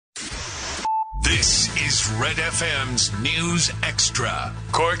This is Red FM's News Extra,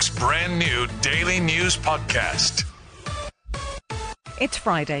 Cork's brand new daily news podcast. It's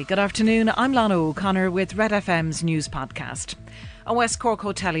Friday. Good afternoon. I'm Lana O'Connor with Red FM's News Podcast. A West Cork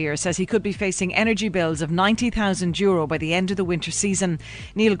hotelier says he could be facing energy bills of €90,000 by the end of the winter season.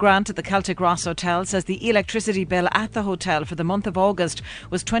 Neil Grant at the Celtic Ross Hotel says the electricity bill at the hotel for the month of August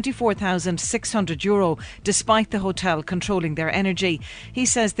was €24,600, despite the hotel controlling their energy. He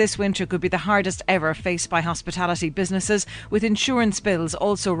says this winter could be the hardest ever faced by hospitality businesses, with insurance bills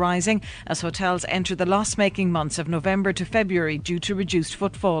also rising as hotels enter the loss-making months of November to February due to reduced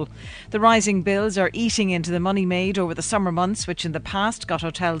footfall. The rising bills are eating into the money made over the summer months, which in the past got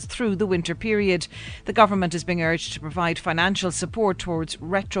hotels through the winter period. The government is being urged to provide financial support towards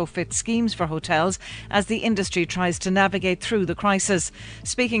retrofit schemes for hotels as the industry tries to navigate through the crisis.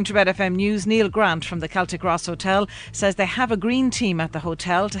 Speaking to Red FM News, Neil Grant from the Celtic Ross Hotel says they have a green team at the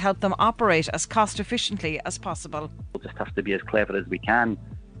hotel to help them operate as cost efficiently as possible. We'll just have to be as clever as we can,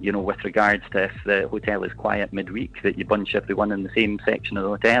 with regards to if the hotel is quiet midweek, that you bunch everyone in the same section of the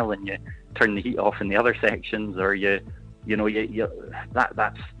hotel and you turn the heat off in the other sections, or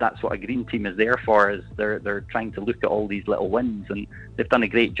that's what a green team is there for. Is they're trying to look at all these little wins, and they've done a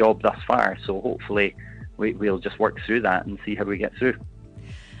great job thus far. So hopefully we'll just work through that and see how we get through.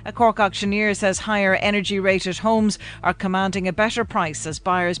 A Cork auctioneer says higher energy rated homes are commanding a better price as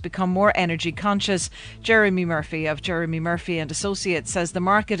buyers become more energy conscious. Jeremy Murphy of Jeremy Murphy and Associates says the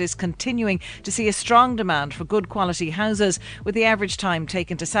market is continuing to see a strong demand for good quality houses, with the average time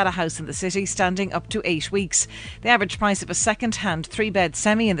taken to sell a house in the city standing up to 8 weeks. The average price of a second-hand 3-bed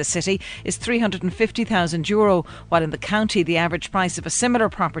semi in the city is €350,000, while in the county the average price of a similar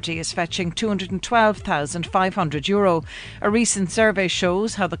property is fetching €212,500. A recent survey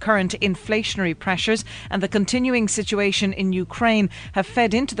shows how the current inflationary pressures and the continuing situation in Ukraine have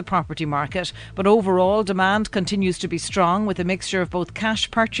fed into the property market, but overall demand continues to be strong, with a mixture of both cash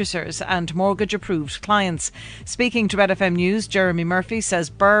purchasers and mortgage approved clients. Speaking to Red FM News, Jeremy Murphy says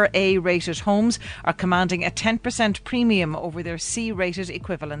BRR A rated homes are commanding a 10% premium over their C rated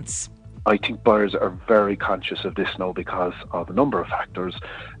equivalents. I think buyers are very conscious of this now because of a number of factors.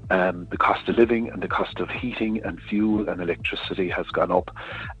 The cost of living and the cost of heating and fuel and electricity has gone up.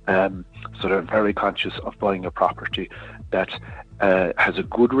 So they're very conscious of buying a property that has a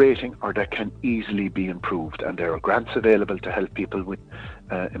good rating or that can easily be improved. And there are grants available to help people with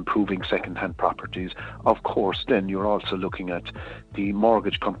improving second-hand properties. Of course, then you're also looking at the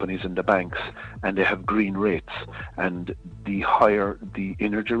mortgage companies and the banks, and they have green rates. And the higher the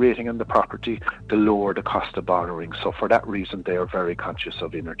energy rating on the property, the lower the cost of borrowing. So for that reason, they are very conscious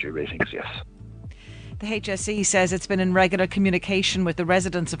of energy ratings, yes. The HSE says it's been in regular communication with the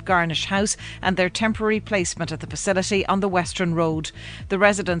residents of Garnish House and their temporary placement at the facility on the Western Road. The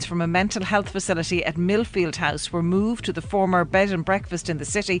residents from a mental health facility at Millfield House were moved to the former bed and breakfast in the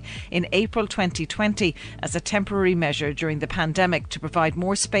city in April 2020 as a temporary measure during the pandemic to provide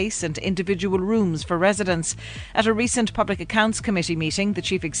more space and individual rooms for residents. At a recent Public Accounts Committee meeting, the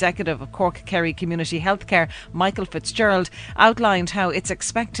Chief Executive of Cork Kerry Community Healthcare, Michael Fitzgerald, outlined how it's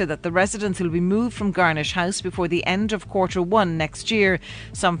expected that the residents will be moved from Garnish House before the end of Q1 next year.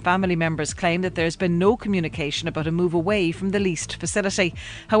 Some family members claim that there's been no communication about a move away from the leased facility.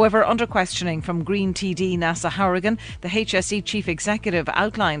 However, under questioning from Green TD Nasa Hourigan, the HSE Chief Executive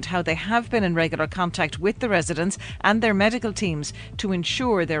outlined how they have been in regular contact with the residents and their medical teams to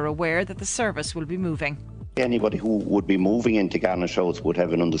ensure they're aware that the service will be moving. Anybody who would be moving into Garnish House would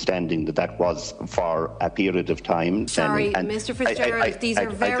have an understanding that that was for a period of time. Sorry, Mr Fitzgerald, these are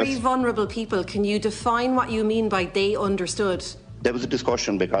very vulnerable people. Can you define what you mean by they understood? There was a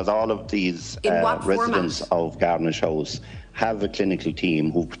discussion because all of these residents of Garnish House have a clinical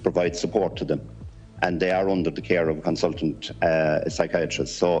team who provide support to them, and they are under the care of a consultant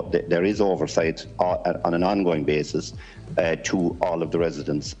psychiatrist. So there is oversight on an ongoing basis to all of the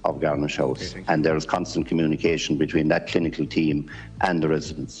residents of Garnish House, and there is constant communication between that clinical team and the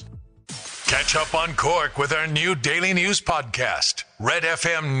residents. Catch up on Cork with our new daily news podcast, Red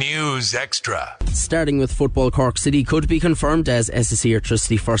FM News Extra. Starting with football, Cork City could be confirmed as SSE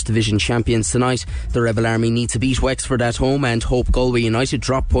Electricity First Division champions tonight. The Rebel Army need to beat Wexford at home and hope Galway United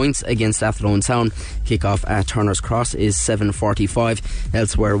drop points against Athlone Town. Kick-off at Turner's Cross is 7:45.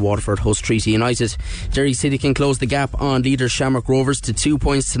 Elsewhere, Waterford host Treaty United. Derry City can close the gap on leaders Shamrock Rovers to 2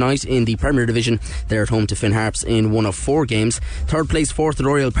 points tonight in the Premier Division. They're at home to Finn Harps in one of 4 games. Third place, fourth at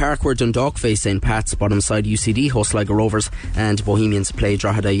Oriel Park, where Dundalk face St Pat's. Bottom side UCD host Sligo Rovers, and Bohemian Bohemians play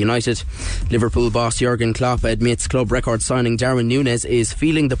Drogheda United. Liverpool boss Jurgen Klopp admits club record signing Darwin Núñez is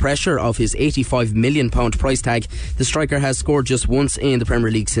feeling the pressure of his £85 million price tag. The striker has scored just once in the Premier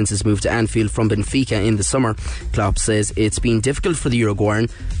League since his move to Anfield from Benfica in the summer. Klopp says it's been difficult for the Uruguayan,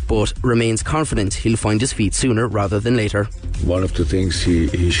 but remains confident he'll find his feet sooner rather than later. One of the things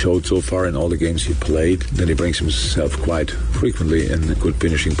he showed so far in all the games he played, that he brings himself quite frequently in good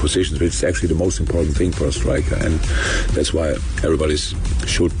finishing positions, which is actually the most important thing for a striker, and that's why everybody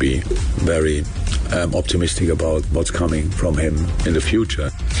should be very optimistic about what's coming from him in the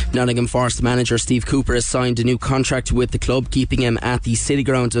future. Nottingham Forest manager Steve Cooper has signed a new contract with the club, keeping him at the City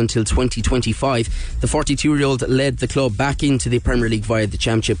Ground until 2025. The 42-year-old led the club back into the Premier League via the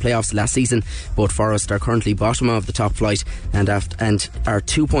Championship playoffs last season, but Forest are currently bottom of the top flight and are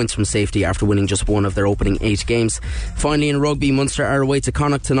 2 points from safety after winning just one of their opening 8 games. Finally, in rugby, Munster are away to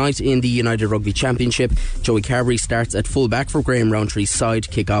Connacht tonight in the United Rugby Championship. Joey Carberry starts at full-back for Graham Roundtree's side.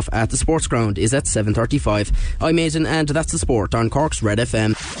 Kick-off at the Sports Ground is at 7:35. I'm Aidan, and that's the sport on Cork's Red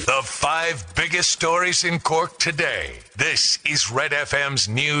FM. The 5 biggest stories in Cork today. This is Red FM's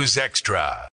News Extra.